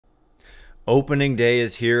Opening day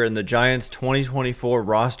is here and the Giants 2024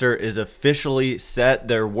 roster is officially set.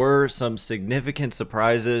 There were some significant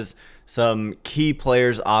surprises, some key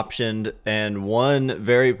players optioned, and one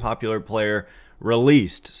very popular player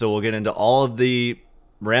released. So we'll get into all of the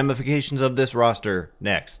ramifications of this roster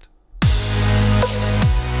next.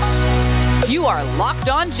 You are Locked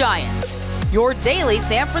On Giants, your daily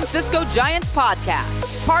San Francisco Giants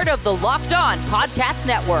podcast. Part of the Locked On Podcast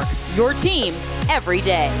Network, your team every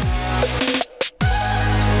day.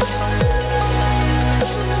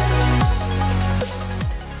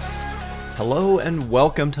 Hello and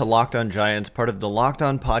welcome to Locked On Giants, part of the Locked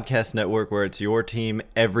On Podcast Network, where it's your team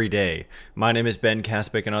every day. My name is Ben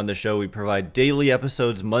Kaspick, and on the show we provide daily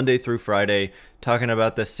episodes Monday through Friday, talking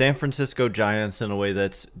about the San Francisco Giants in a way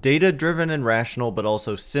that's data-driven and rational, but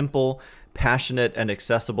also simple, passionate, and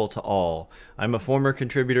accessible to all. I'm a former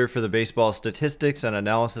contributor for the baseball statistics and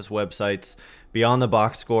analysis websites Beyond the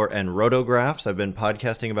Box Score and Rotographs. I've been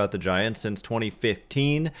podcasting about the Giants since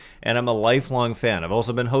 2015, and I'm a lifelong fan. I've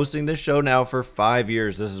also been hosting this show now for 5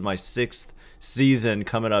 years. This is my 6th season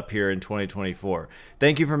coming up here in 2024.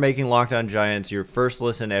 Thank you for making Locked On Giants your first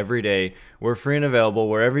listen every day. We're free and available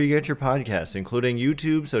wherever you get your podcasts, including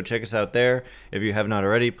YouTube, so check us out there. If you have not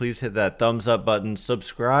already, please hit that thumbs up button,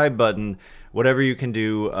 subscribe button, whatever you can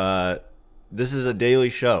do. This is a daily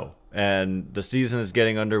show, and the season is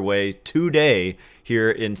getting underway today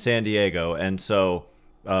here in San Diego. And so,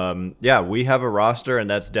 yeah, we have a roster, and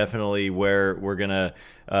that's definitely where we're going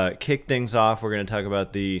to kick things off. We're going to talk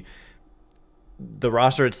about the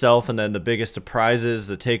roster itself, and then the biggest surprises,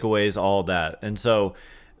 the takeaways, all that. And so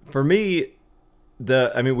for me,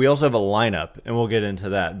 we also have a lineup, and we'll get into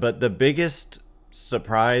that. But the biggest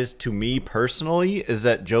surprise to me personally is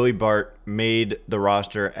that Joey Bart made the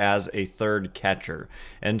roster as a third catcher.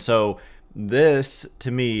 And so this,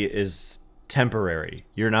 to me, is temporary.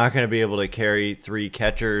 You're not going to be able to carry 3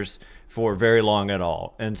 catchers for very long at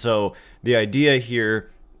all. And so the idea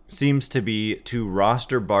here seems to be to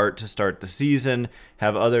roster Bart to start the season,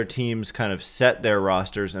 have other teams kind of set their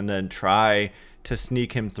rosters, and then try to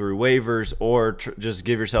sneak him through waivers, or just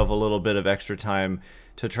give yourself a little bit of extra time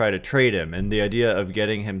to try to trade him. And the idea of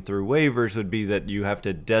getting him through waivers would be that you have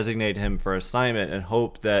to designate him for assignment and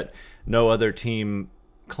hope that no other team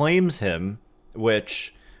claims him,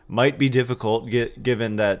 which might be difficult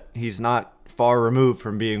given that he's not far removed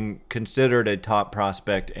from being considered a top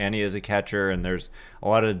prospect, and he is a catcher, and there's a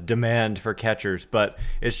lot of demand for catchers. But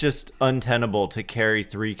it's just untenable to carry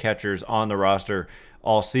 3 catchers on the roster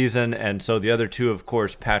all season. And so the other two, of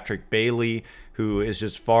course, Patrick Bailey, who is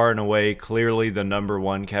just far and away clearly the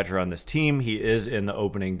 #1 catcher on this team. He is in the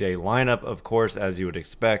opening day lineup, of course, as you would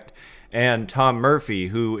expect. And Tom Murphy,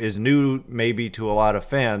 who is new maybe to a lot of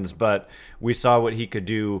fans, but we saw what he could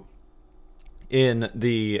do in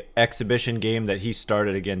the exhibition game that he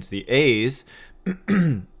started against the A's,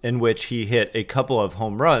 in which he hit a couple of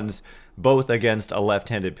home runs, both against a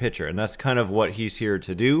left-handed pitcher. And that's kind of what he's here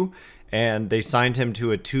to do. And they signed him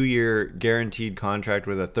to a 2-year guaranteed contract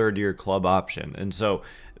with a 3rd-year club option. And so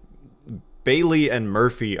Bailey and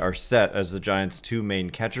Murphy are set as the Giants' 2 main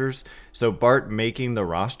catchers. So Bart making the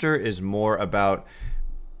roster is more about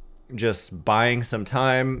just buying some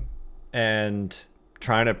time and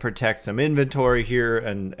trying to protect some inventory here,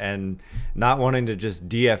 and not wanting to just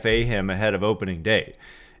DFA him ahead of opening day.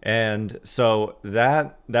 And so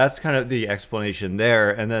that's kind of the explanation there.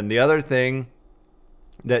 And then the other thing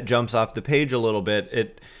that jumps off the page a little bit,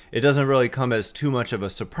 it doesn't really come as too much of a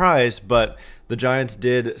surprise, but the Giants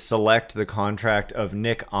did select the contract of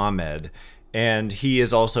Nick Ahmed, and he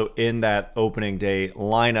is also in that opening day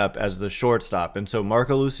lineup as the shortstop. And so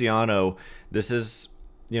Marco Luciano, this is,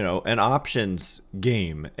 an options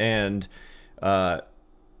game. And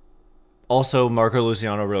also Marco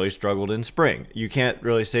Luciano really struggled in spring. You can't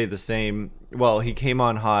really say the same. Well, he came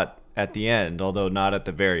on hot at the end, although not at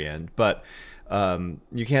the very end. But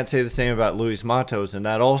you can't say the same about Luis Matos, and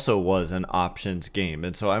that also was an options game.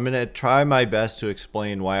 And so I'm going to try my best to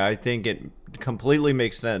explain why I think it completely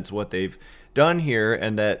makes sense what they've done here,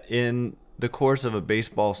 and that in the course of a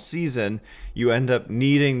baseball season, you end up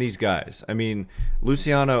needing these guys. I mean,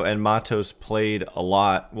 Luciano and Matos played a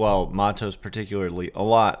lot, well, Matos particularly a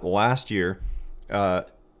lot last year,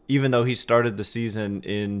 even though he started the season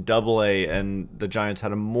in Double-A, and the Giants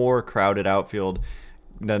had a more crowded outfield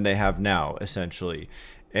than they have now, essentially.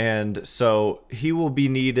 And so he will be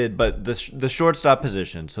needed, but the shortstop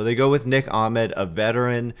position. So they go with Nick Ahmed, a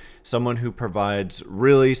veteran, someone who provides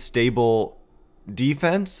really stable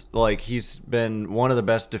defense. Like, he's been one of the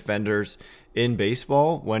best defenders in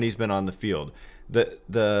baseball when he's been on the field.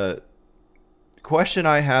 The question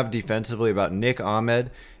I have defensively about Nick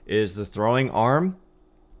Ahmed is the throwing arm.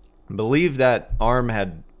 I believe that arm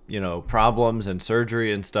had, problems and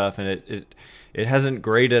surgery and stuff, and it hasn't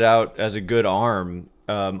graded out as a good arm.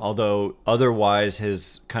 Although otherwise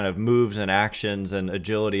his kind of moves and actions and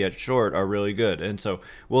agility at short are really good. And so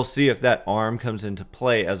we'll see if that arm comes into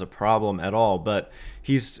play as a problem at all. But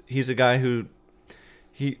he's a guy who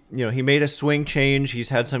he made a swing change. He's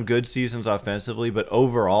had some good seasons offensively, but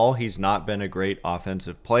overall he's not been a great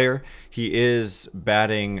offensive player. He is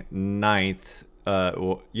batting ninth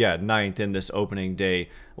in this opening day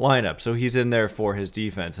lineup. So he's in there for his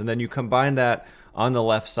defense. And then you combine that on the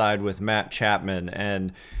left side with Matt Chapman,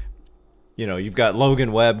 and you've got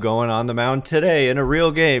Logan Webb going on the mound today in a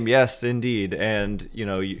real game. Yes, indeed.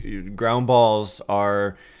 And ground balls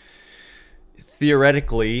are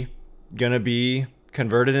theoretically going to be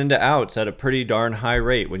converted into outs at a pretty darn high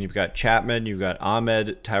rate. When you've got Chapman, you've got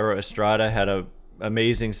Ahmed, Thairo Estrada had a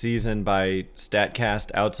amazing season by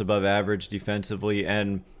StatCast, outs above average defensively,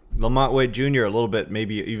 and Lamont Wade Jr., a little bit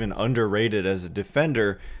maybe even underrated as a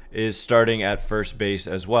defender, is starting at first base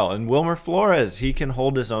as well. And Wilmer Flores, he can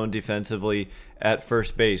hold his own defensively at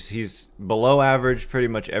first base. He's below average pretty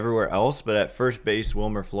much everywhere else, but at first base,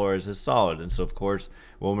 Wilmer Flores is solid. And so, of course,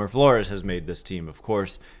 Wilmer Flores has made this team. Of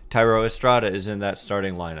course, Thairo Estrada is in that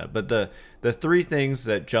starting lineup. But the three things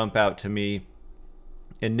that jump out to me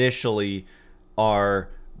initially are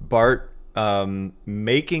Bart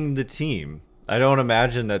making the team. I don't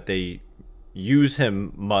imagine that they use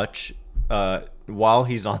him much while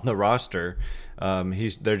he's on the roster.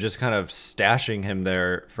 They're just kind of stashing him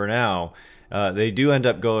there for now. They do end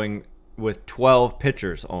up going with 12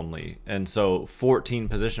 pitchers only, and so 14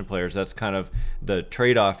 position players. That's kind of the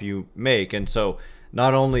trade-off you make. And so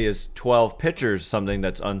not only is 12 pitchers something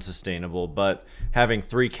that's unsustainable, but having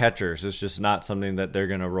 3 catchers is just not something that they're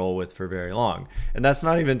going to roll with for very long. And that's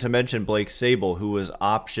not even to mention Blake Sable, who was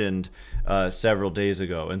optioned several days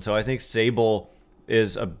ago. And so I think Sable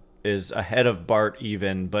is ahead of Bart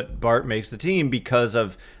even, but Bart makes the team because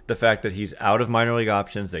of the fact that he's out of minor league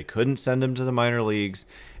options. They couldn't send him to the minor leagues,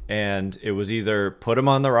 and it was either put him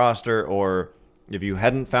on the roster, or if you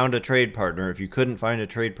hadn't found a trade partner, if you couldn't find a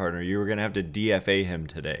trade partner, you were going to have to DFA him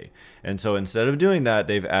today. And so instead of doing that,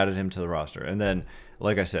 they've added him to the roster. And then,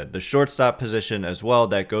 like I said, the shortstop position as well,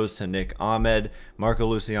 that goes to Nick Ahmed. Marco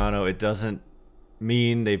Luciano, it doesn't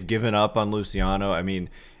mean they've given up on Luciano. I mean,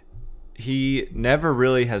 he never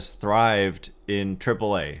really has thrived in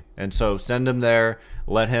AAA. And so send him there,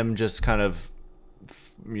 let him just kind of,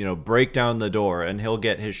 break down the door, and he'll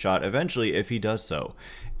get his shot eventually if he does so.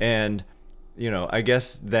 And I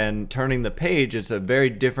guess then turning the page, it's a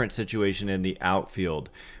very different situation in the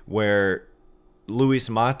outfield, where Luis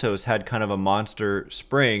Matos had kind of a monster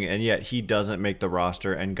spring, and yet he doesn't make the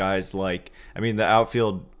roster. And guys like, the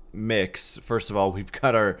outfield mix, first of all,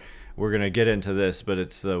 we're going to get into this, but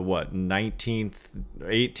it's the 19th,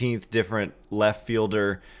 18th different left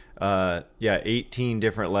fielder. 18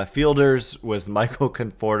 different left fielders, with Michael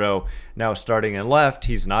Conforto now starting in left.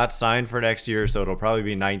 He's not signed for next year, so it'll probably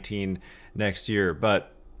be 19 next year.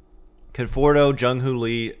 But Conforto, Jung-Hoo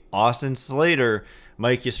Lee, Austin Slater,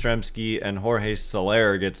 Mike Yastrzemski, and Jorge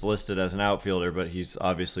Soler gets listed as an outfielder, but he's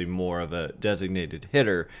obviously more of a designated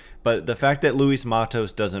hitter. But the fact that Luis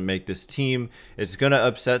Matos doesn't make this team, it's going to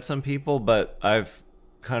upset some people, but I've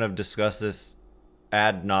kind of discussed this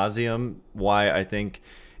ad nauseum, why I think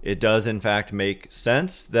it does in fact make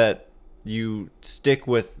sense that you stick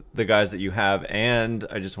with the guys that you have. And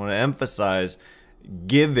I just want to emphasize,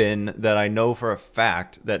 given that I know for a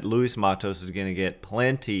fact that Luis Matos is going to get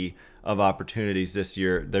plenty of opportunities this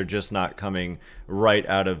year, they're just not coming right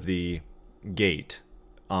out of the gate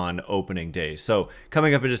on opening day. So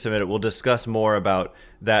coming up in just a minute, we'll discuss more about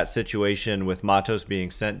that situation with Matos being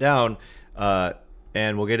sent down,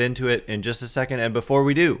 and we'll get into it in just a second. And before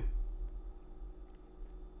we do,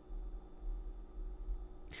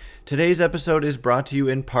 today's episode is brought to you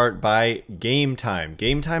in part by Game Time.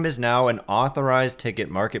 Game Time is now an authorized ticket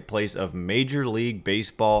marketplace of Major League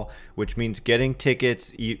Baseball, which means getting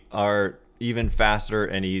tickets are even faster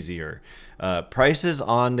and easier. Prices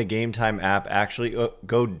on the Game Time app actually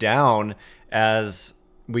go down as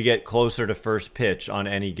we get closer to first pitch on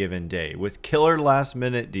any given day, with killer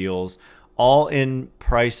last-minute deals, all-in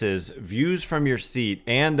prices, views from your seat,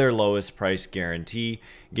 and their lowest price guarantee.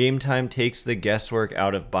 Game Time takes the guesswork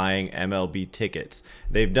out of buying MLB tickets.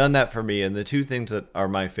 They've done that for me, and the two things that are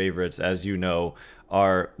my favorites, as you know,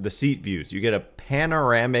 are the seat views. You get a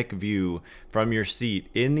panoramic view from your seat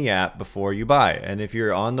in the app before you buy. And if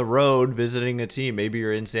you're on the road visiting a team, maybe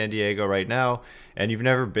you're in San Diego right now and you've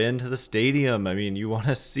never been to the stadium, I mean, you want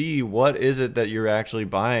to see what is it that you're actually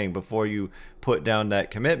buying before you put down that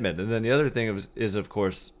commitment. And then the other thing is of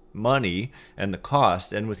course, money and the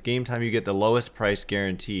cost. And with Game Time, you get the lowest price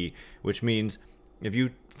guarantee, which means if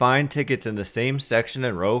you find tickets in the same section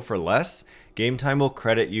and row for less, Game Time will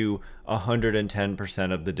credit you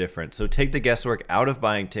 110% of the difference. So take the guesswork out of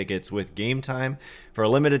buying tickets with Game Time. For a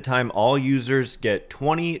limited time, all users get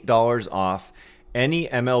 $20 off any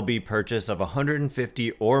MLB purchase of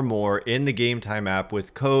 $150 or more in the Game Time app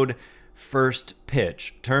with code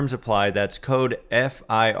FIRSTPITCH. Terms apply. That's code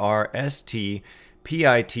FIRSTPITCH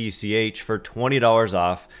for $20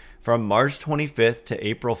 off from March 25th to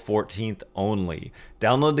April 14th only.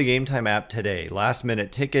 Download the Game Time app today. Last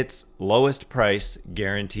minute tickets, lowest price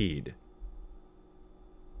guaranteed.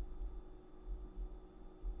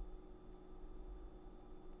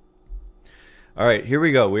 All right, here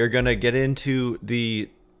we go. We're going to get into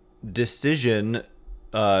the decision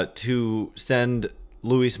to send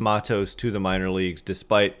Luis Matos to the minor leagues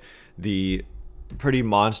despite the pretty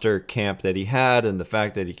monster camp that he had and the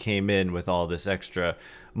fact that he came in with all this extra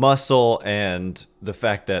muscle and the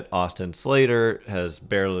fact that Austin Slater has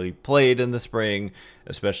barely played in the spring,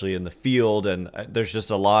 especially in the field. And there's just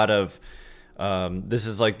a lot of this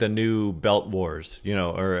is like the new Belt Wars, you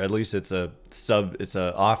know, or at least it's a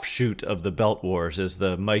offshoot of the Belt Wars, is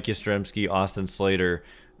the Mike Yastrzemski, Austin Slater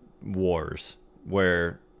wars,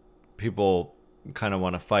 where people kind of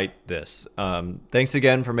want to fight this. Thanks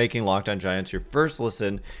again for making Locked On Giants your first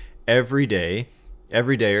listen every day.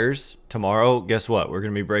 Everydayers, tomorrow, guess what? We're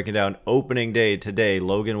going to be breaking down opening day today.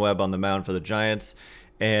 Logan Webb on the mound for the Giants,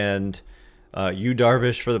 and Yu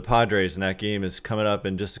Darvish for the Padres, and that game is coming up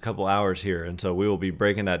in just a couple hours here, and so we will be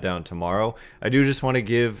breaking that down tomorrow. I do just want to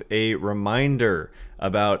give a reminder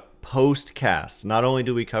about Postcast. Not only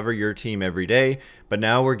do we cover your team every day, but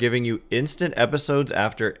now we're giving you instant episodes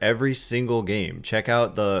after every single game. Check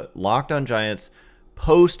out the Locked On Giants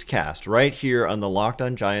Postcast right here on the Locked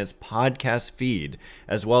On Giants podcast feed,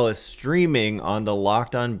 as well as streaming on the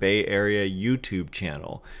Locked On Bay Area YouTube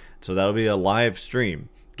channel. So that'll be a live stream.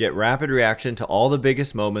 Get rapid reaction to all the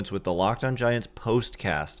biggest moments with the Locked On Giants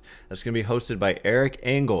Postcast. That's going to be hosted by Eric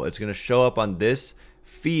Engel. It's going to show up on this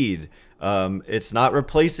feed. It's not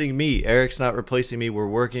replacing me. Eric's not replacing me. We're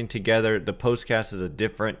working together. The Postcast is a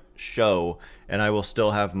different show, and I will still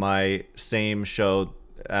have my same show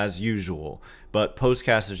as usual. But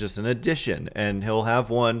Postcast is just an addition, and he'll have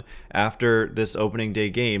one after this opening day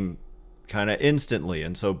game kind of instantly,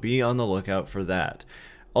 and so be on the lookout for that.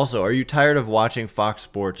 Also, are you tired of watching Fox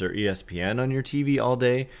Sports or ESPN on your TV all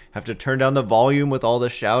day? Have to turn down the volume with all the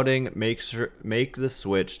shouting? Make the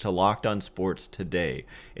switch to Locked On Sports today,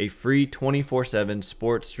 a free 24/7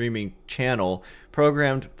 sports streaming channel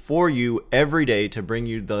programmed for you every day to bring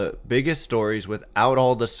you the biggest stories without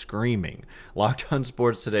all the screaming. Locked On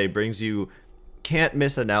Sports today brings you can't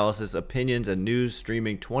miss analysis, opinions, and news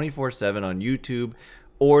streaming 24/7 on YouTube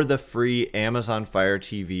or the free Amazon Fire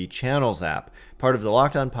TV channels app, part of the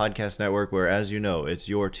Locked On Podcast Network, where, as you know, it's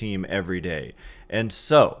your team every day. And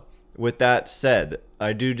so, with that said,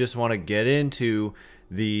 I do just want to get into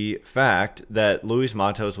the fact that Luis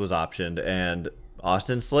Matos was optioned, and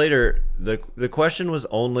Austin Slater, the question was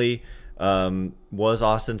only, was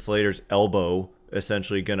Austin Slater's elbow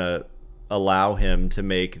essentially going to allow him to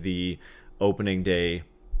make the opening day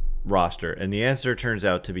roster? And the answer turns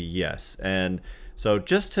out to be yes. And so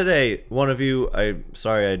just today, one of you, I'm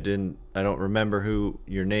sorry I don't remember who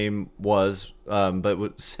your name was, but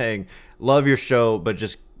was saying, love your show, but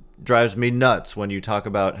just drives me nuts when you talk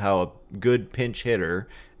about how a good pinch hitter,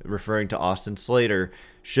 referring to Austin Slater,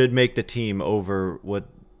 should make the team over what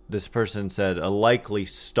this person said, a likely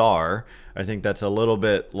star. I think that's a little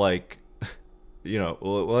bit like, you know,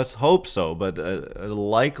 well, let's hope so, but a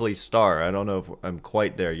likely star. I don't know if I'm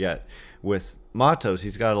quite there yet with Matos.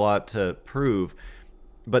 He's got a lot to prove,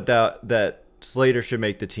 but that Slater should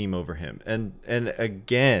make the team over him. And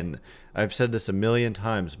again, I've said this a million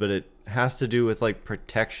times, but it has to do with like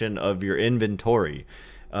protection of your inventory,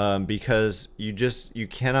 because you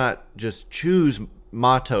cannot just choose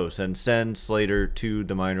Matos and send Slater to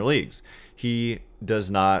the minor leagues.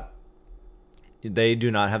 They do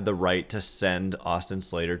not have the right to send Austin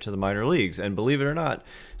Slater to the minor leagues. And believe it or not,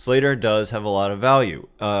 Slater does have a lot of value.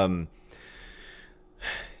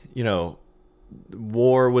 You know,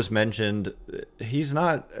 WAR was mentioned. He's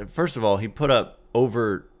not, first of all, he put up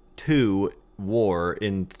over 2 WAR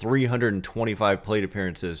in 325 plate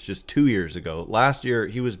appearances just 2 years ago. Last year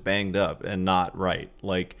he was banged up and not right.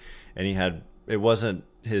 And it wasn't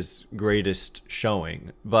his greatest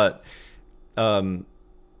showing, but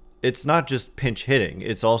it's not just pinch hitting.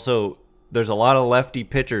 It's also, there's a lot of lefty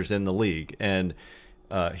pitchers in the league, and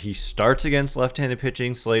he starts against left-handed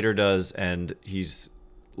pitching, Slater does, and he's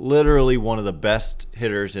literally one of the best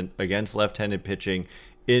hitters against left-handed pitching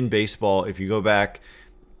in baseball. If you go back,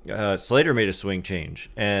 Slater made a swing change,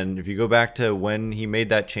 and if you go back to when he made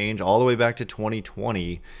that change all the way back to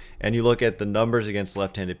 2020, and you look at the numbers against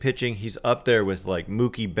left-handed pitching, he's up there with like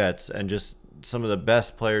Mookie Betts and just some of the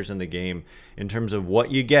best players in the game in terms of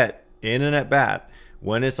what you get in an at-bat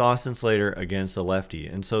when it's Austin Slater against a lefty.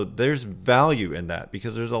 And so there's value in that,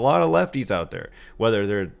 because there's a lot of lefties out there, whether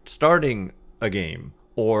they're starting a game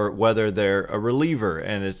or whether they're a reliever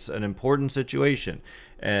and it's an important situation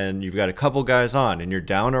and you've got a couple guys on and you're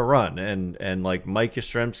down a run, and like Mike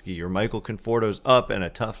Yastrzemski or Michael Conforto's up and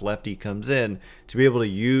a tough lefty comes in, to be able to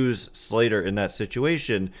use Slater in that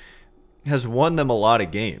situation has won them a lot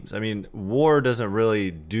of games. I mean, WAR doesn't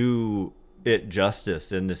really do it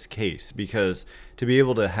justice in this case, because to be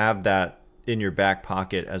able to have that in your back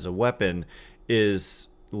pocket as a weapon is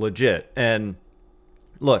legit. And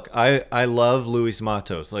look, I love Luis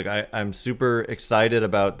Matos. Like, I'm super excited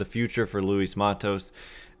about the future for Luis Matos.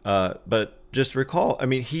 But just recall, I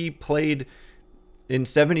mean, he played in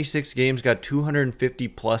 76 games, got 250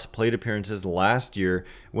 plus plate appearances last year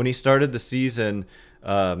when he started the season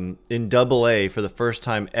in Double-A for the first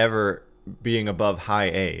time ever, being above High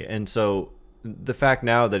A. And so the fact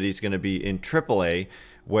now that he's going to be in Triple-A,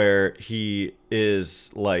 where he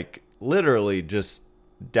is like literally just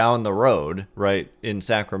down the road, right, in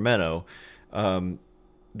Sacramento,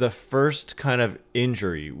 the first kind of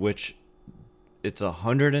injury, which it's a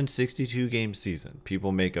 162 game season.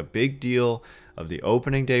 People make a big deal of the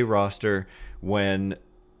opening day roster when,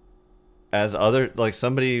 as other, like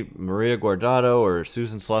somebody, Maria Guardado or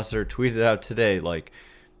Susan Slusser tweeted out today, like,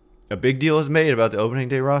 a big deal is made about the opening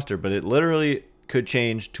day roster, but it literally could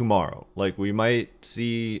change tomorrow. Like, we might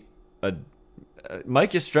see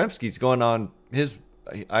Mike Yastrzemski's going on his,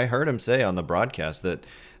 I heard him say on the broadcast that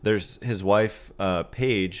there's his wife,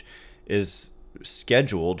 Paige, is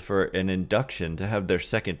scheduled for an induction to have their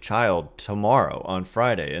second child tomorrow on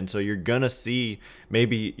Friday. And so you're going to see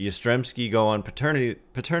maybe Yastrzemski go on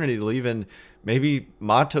paternity leave, and maybe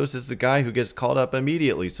Matos is the guy who gets called up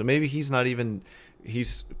immediately. So maybe he's not even,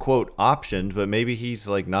 he's quote optioned, but maybe he's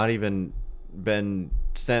like not even been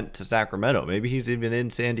sent to Sacramento. Maybe he's even in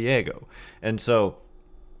San Diego. And so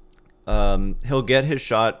he'll get his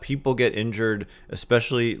shot. People get injured,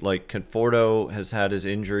 especially like Conforto has had his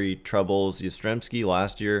injury troubles. Yastrzemski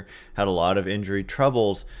last year had a lot of injury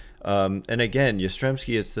troubles. And again,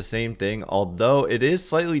 Yastrzemski, it's the same thing, although it is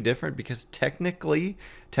slightly different because technically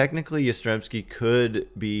Yastrzemski could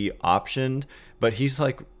be optioned, but he's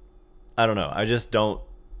like, I don't know.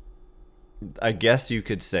 I guess you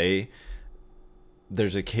could say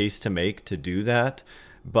there's a case to make to do that,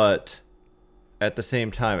 but at the same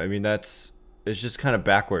time, I mean, it's just kind of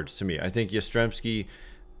backwards to me. I think Yastrzemski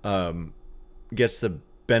gets the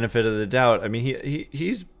benefit of the doubt. I mean,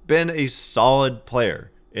 he's been a solid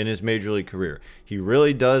player in his major league career. He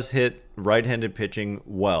really does hit right-handed pitching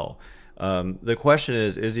well. The question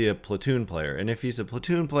is he a platoon player? And if he's a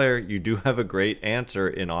platoon player, you do have a great answer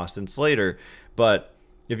in Austin Slater. But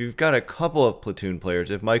if you've got a couple of platoon players,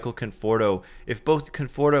 if both Conforto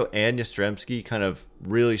and Yastrzemski kind of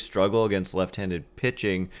really struggle against left-handed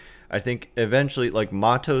pitching, I think eventually, like,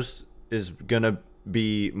 Matos is going to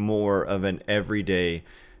be more of an everyday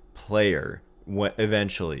player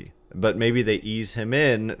eventually. But maybe they ease him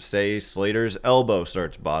in, say Slater's elbow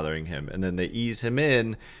starts bothering him, and then they ease him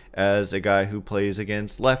in as a guy who plays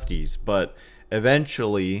against lefties. But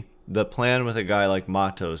eventually, the plan with a guy like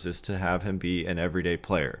Matos is to have him be an everyday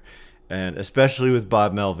player. And especially with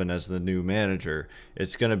Bob Melvin as the new manager,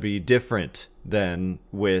 it's going to be different than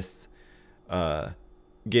with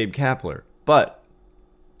Gabe Kapler. But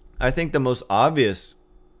I think the most obvious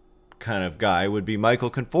kind of guy would be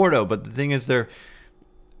Michael Conforto. But the thing is,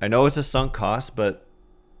 I know it's a sunk cost, but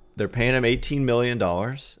they're paying him $18 million,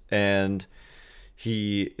 and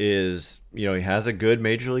he is, he has a good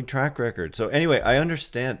major league track record. So anyway, I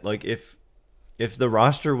understand, like, if the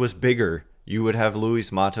roster was bigger, you would have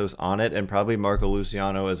Luis Matos on it and probably Marco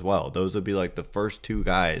Luciano as well. Those would be like the first two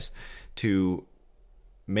guys to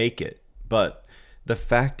make it. But the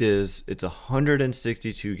fact is, it's a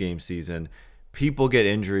 162 game season. People get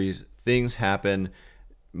injuries, things happen.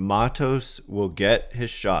 Matos will get his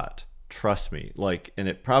shot. Trust me. And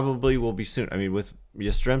it probably will be soon. I mean, with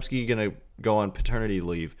Yastrzemski going to go on paternity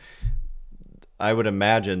leave, I would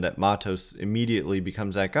imagine that Matos immediately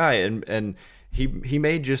becomes that guy, and he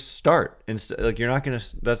may just start instead. Like, you're not gonna.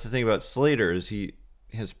 That's the thing about Slater, is he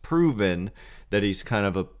has proven that he's kind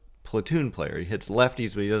of a platoon player. He hits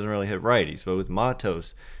lefties, but he doesn't really hit righties. But with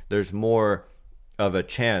Matos, there's more of a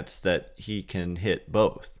chance that he can hit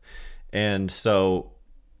both. And so,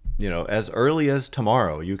 as early as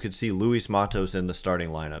tomorrow, you could see Luis Matos in the starting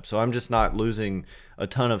lineup. So I'm just not losing a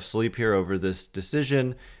ton of sleep here over this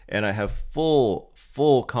decision, and I have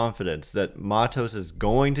full confidence that Matos is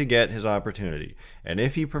going to get his opportunity. And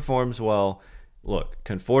if he performs well, look,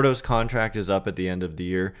 Conforto's contract is up at the end of the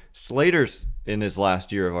year. Slater's in his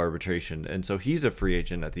last year of arbitration, and so he's a free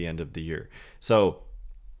agent at the end of the year. So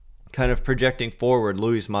kind of projecting forward,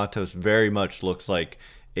 Luis Matos very much looks like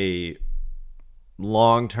a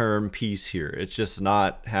long-term piece here. It's just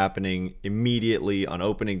not happening immediately on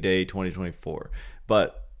opening day 2024.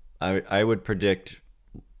 But I would predict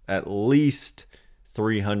at least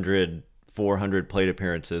 300, 400 plate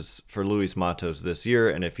appearances for Luis Matos this year.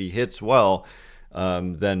 And if he hits well,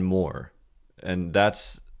 then more. And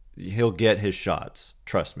he'll get his shots.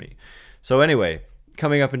 Trust me. So anyway,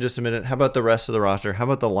 coming up in just a minute, how about the rest of the roster? How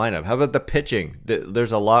about the lineup? How about the pitching?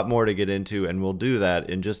 There's a lot more to get into, and we'll do that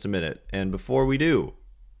in just a minute. And before we do,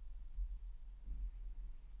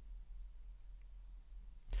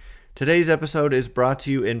 today's episode is brought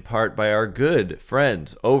to you in part by our good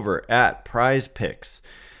friends over at Prize Picks.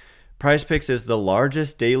 Prize Picks is the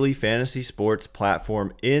largest daily fantasy sports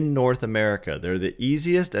platform in North America. They're the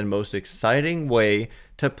easiest and most exciting way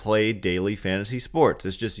to play daily fantasy sports.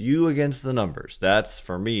 It's just you against the numbers. That's,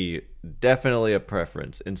 for me, definitely a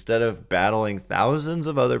preference. Instead of battling thousands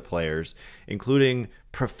of other players, including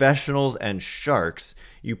professionals and sharks,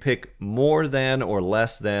 you pick more than or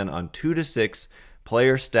less than on 2 to 6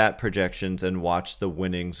 player stat projections and watch the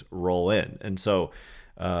winnings roll in. And so,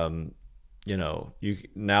 now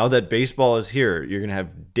that baseball is here, you're going to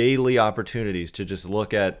have daily opportunities to just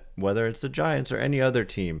look at whether it's the Giants or any other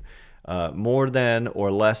team, more than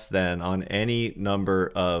or less than on any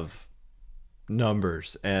number of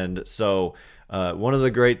numbers. And so one of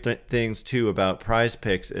the great things too about Prize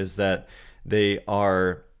Picks is that they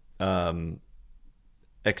are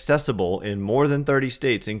accessible in more than 30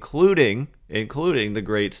 states, including the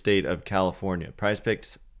great state of California. Prize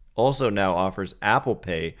Picks also now offers Apple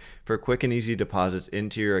Pay for quick and easy deposits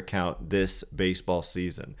into your account this baseball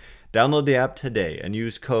season. Download the app today and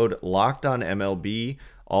use code LOCKEDONMLB,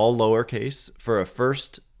 all lowercase, for a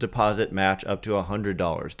first deposit match up to $100.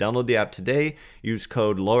 Download the app today, use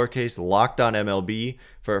code lowercase LOCKEDONMLB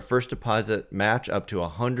for a first deposit match up to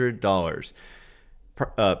 $100.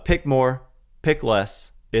 Pick more, pick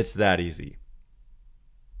less, it's that easy.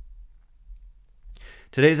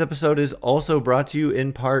 Today's episode is also brought to you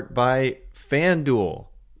in part by FanDuel.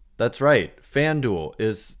 That's right. FanDuel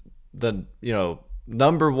is the,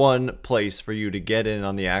 number one place for you to get in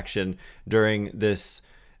on the action during this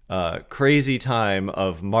crazy time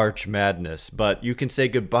of March Madness. But you can say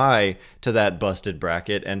goodbye to that busted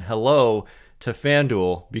bracket and hello to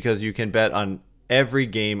FanDuel, because you can bet on every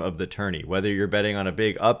game of the tourney. Whether you're betting on a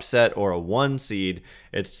big upset or a 1 seed,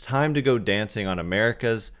 it's time to go dancing on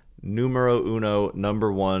America's numero uno,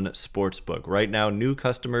 number one sportsbook. Right now, new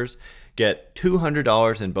customers get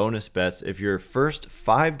 $200 in bonus bets if your first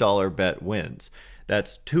 $5 bet wins.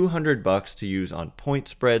 That's $200 to use on point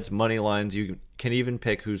spreads, money lines. You can even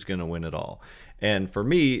pick who's going to win it all. And for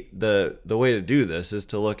me, the way to do this is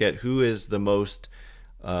to look at who is the most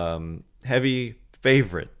heavy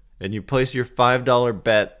favorite, and you place your $5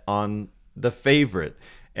 bet on the favorite.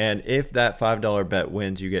 And if that $5 bet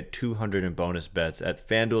wins, you get $200 in bonus bets at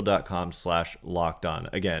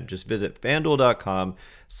FanDuel.com/lockedon. Again, just visit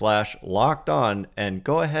FanDuel.com/lockedon and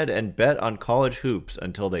go ahead and bet on college hoops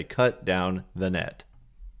until they cut down the net.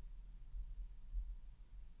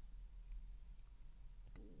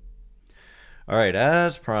 All right,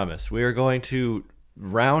 as promised, we are going to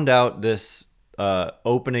round out this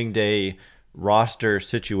opening day roster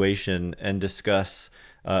situation and discuss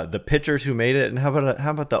the pitchers who made it, and how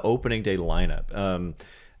about the opening day lineup.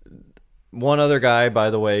 One other guy, by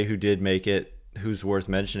the way, who did make it, who's worth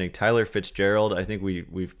mentioning, Tyler Fitzgerald. I think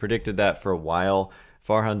we've predicted that for a while.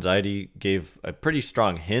 Farhan Zaidi gave a pretty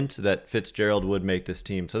strong hint that Fitzgerald would make this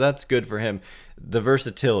team, so that's good for him. The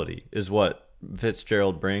versatility is what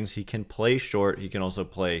Fitzgerald brings. He can play short, he can also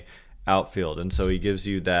play outfield, and so he gives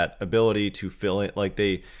you that ability to fill in. Like,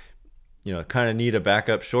 they kind of need a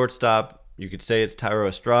backup shortstop. You could say it's Tyro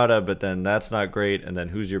Estrada, but then that's not great. And then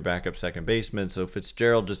who's your backup second baseman? So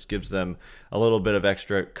Fitzgerald just gives them a little bit of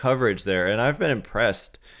extra coverage there. And I've been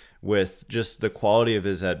impressed with just the quality of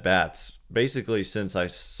his at-bats basically since I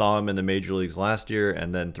saw him in the major leagues last year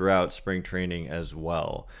and then throughout spring training as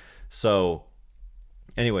well. So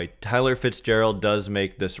anyway, Tyler Fitzgerald does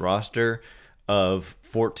make this roster of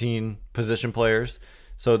 14 position players.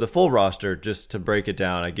 So the full roster, just to break it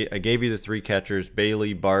down, I gave you the 3 catchers,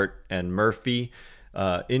 Bailey, Bart, and Murphy.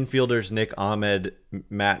 Infielders, Nick Ahmed,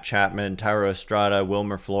 Matt Chapman, Tyro Estrada,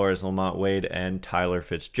 Wilmer Flores, Lamont Wade, and Tyler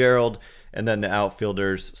Fitzgerald. And then the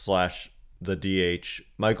outfielders / the DH,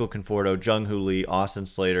 Michael Conforto, Jung-Hoo Lee, Austin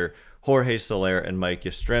Slater, Jorge Soler, and Mike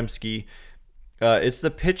Yastrzemski. It's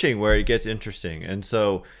the pitching where it gets interesting. And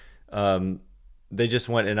so they just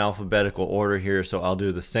went in alphabetical order here, so I'll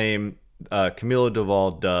do the same. Camilo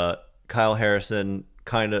Doval, duh. Kyle Harrison,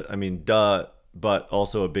 duh, but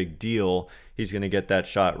also a big deal. He's going to get that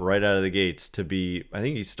shot right out of the gates to be, I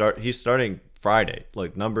think he's starting Friday,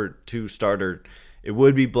 like number 2 starter. It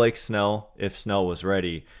would be Blake Snell if Snell was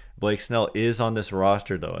ready. Blake Snell is on this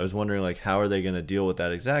roster, though. I was wondering, like, how are they going to deal with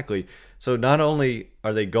that exactly? So not only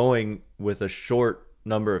are they going with a short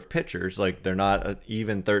number of pitchers, like they're not an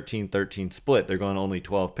even 13-13 split, they're going only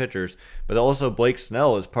 12 pitchers, but also Blake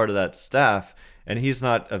Snell is part of that staff, and he's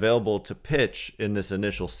not available to pitch in this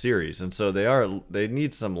initial series. And so they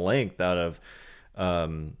need some length out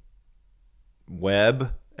of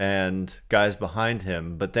Webb and guys behind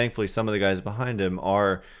him, but thankfully some of the guys behind him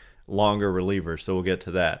are longer relievers, so we'll get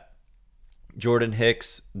to that. Jordan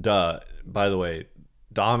Hicks, by the way,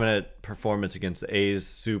 dominant performance against the A's.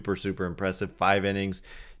 Super, super impressive. 5 innings,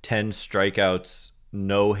 10 strikeouts,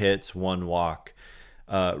 no hits, 1 walk.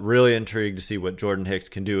 Really intrigued to see what Jordan Hicks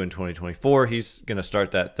can do in 2024. He's going to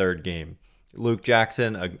start that 3rd game. Luke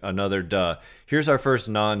Jackson, another duh. Here's our first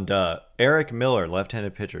non-duh. Eric Miller,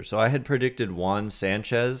 left-handed pitcher. So I had predicted Juan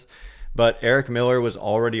Sanchez, but Eric Miller was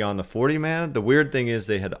already on the 40-man. The weird thing is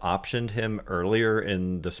they had optioned him earlier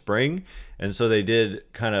in the spring, and so they did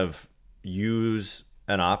kind of use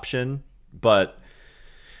an option. But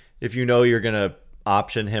if you know you're going to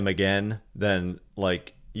option him again, then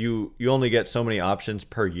like you only get so many options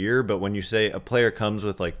per year. But when you say a player comes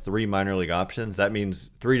with like 3 minor league options, that means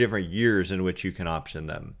 3 different years in which you can option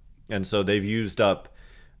them. And so they've used up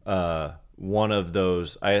one of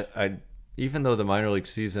those. I even though the minor league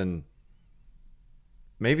season,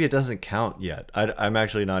 maybe it doesn't count yet. I'm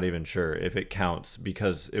actually not even sure if it counts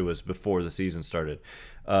because it was before the season started.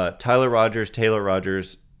 Taylor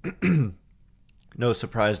Rogers, no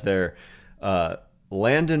surprise there.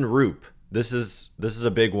 Landon Roop, this is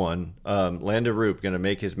a big one. Landon Roop going to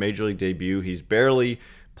make his major league debut. He's barely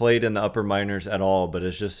played in the upper minors at all, but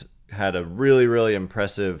has just had a really, really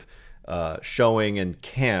impressive showing in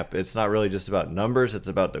camp. It's not really just about numbers. It's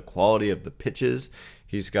about the quality of the pitches.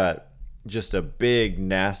 He's got just a big,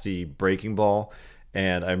 nasty breaking ball,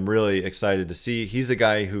 and I'm really excited to see. He's a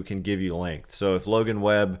guy who can give you length. So if Logan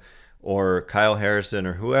Webb or Kyle Harrison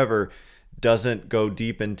or whoever doesn't go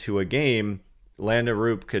deep into a game, Landon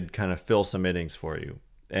Roop could kind of fill some innings for you.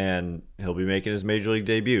 And he'll be making his major league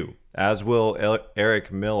debut, as will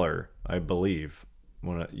Eric Miller, I believe.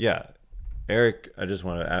 Eric, I just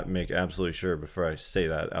want to make absolutely sure before I say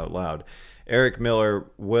that out loud. Eric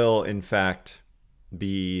Miller will, in fact,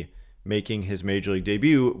 be making his major league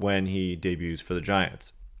debut when he debuts for the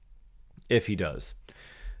Giants, if he does.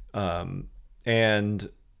 And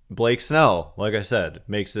Blake Snell, like I said,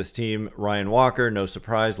 makes this team. Ryan Walker, no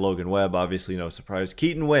surprise. Logan Webb, obviously no surprise.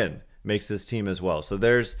 Keaton Winn makes this team as well. So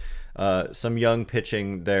there's some young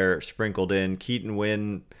pitching there sprinkled in. Keaton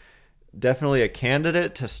Winn, definitely a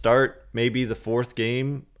candidate to start maybe the 4th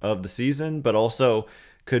game of the season, but also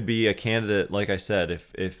could be a candidate, like I said,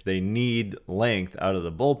 if they need length out of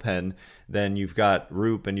the bullpen, then you've got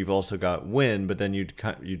Roop and you've also got Winn, but then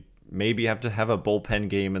you'd maybe have to have a bullpen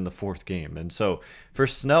game in the 4th game. And so for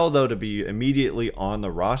Snell, though, to be immediately on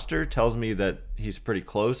the roster tells me that he's pretty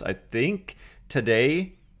close. I think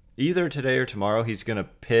either today or tomorrow, he's going to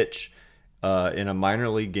pitch in a minor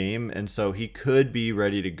league game, and so he could be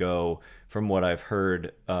ready to go from what I've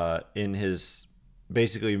heard in his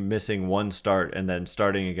basically missing 1 start and then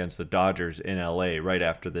starting against the Dodgers in LA right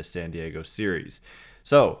after this San Diego series.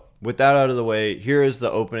 So with that out of the way, here is the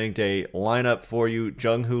opening day lineup for you.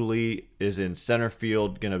 Jung-Hoo Lee is in center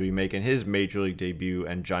field, going to be making his major league debut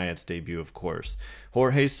and Giants debut, of course.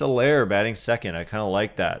 Jorge Soler batting second. I kind of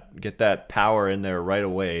like that. Get that power in there right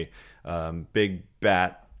away. Big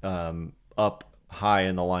bat up high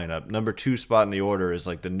in the lineup. Number 2 spot in the order is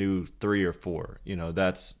like the new 3 or 4. You know,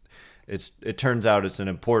 it turns out it's an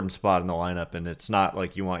important spot in the lineup, and it's not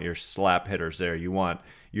like you want your slap hitters there. You want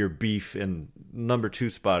your beef, and number 2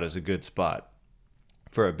 spot is a good spot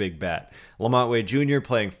for a big bat. Lamont Wade Jr.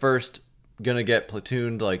 playing first, gonna get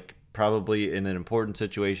platooned like probably in an important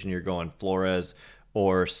situation, you're going Flores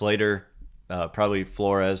or Slater. Probably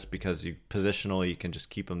Flores because positionally you can just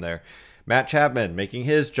keep him there. Matt Chapman making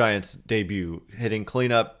his Giants debut, hitting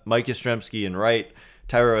cleanup. Mike Yastrzemski in right.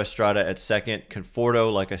 Tyro Estrada at second.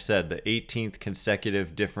 Conforto, like I said, the 18th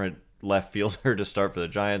consecutive different left fielder to start for the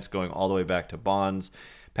Giants, going all the way back to Bonds.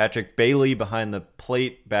 Patrick Bailey behind the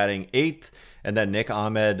plate batting 8th. And then Nick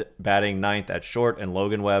Ahmed batting 9th at short, and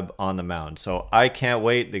Logan Webb on the mound. So I can't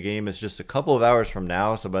wait. The game is just a couple of hours from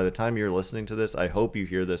now. So by the time you're listening to this, I hope you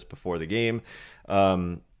hear this before the game.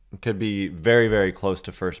 It could be very, very close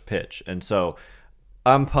to first pitch. And so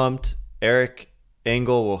I'm pumped. Eric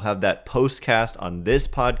Engel will have that postcast on this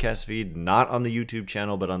podcast feed, not on the YouTube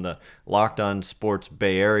channel, but on the Locked On Sports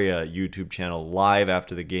Bay Area YouTube channel live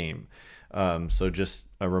after the game. So just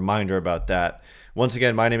a reminder about that. Once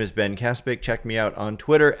again, my name is Ben Kaspick. Check me out on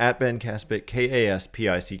Twitter at Ben Kaspick,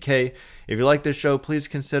 Kaspick. If you like this show, please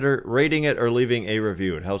consider rating it or leaving a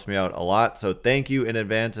review. It helps me out a lot. So thank you in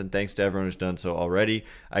advance, and thanks to everyone who's done so already.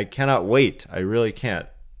 I cannot wait, I really can't,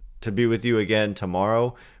 to be with you again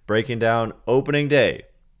tomorrow, breaking down opening day.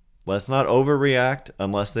 Let's not overreact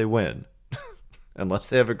unless they win. Unless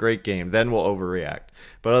they have a great game, then we'll overreact.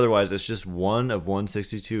 But otherwise, it's just 1 of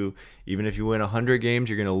 162. Even if you win 100 games,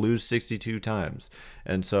 you're going to lose 62 times.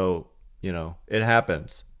 And so, it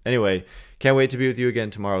happens. Anyway, can't wait to be with you again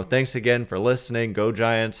tomorrow. Thanks again for listening. Go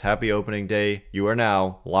Giants. Happy opening day. You are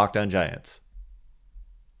now Locked On Giants.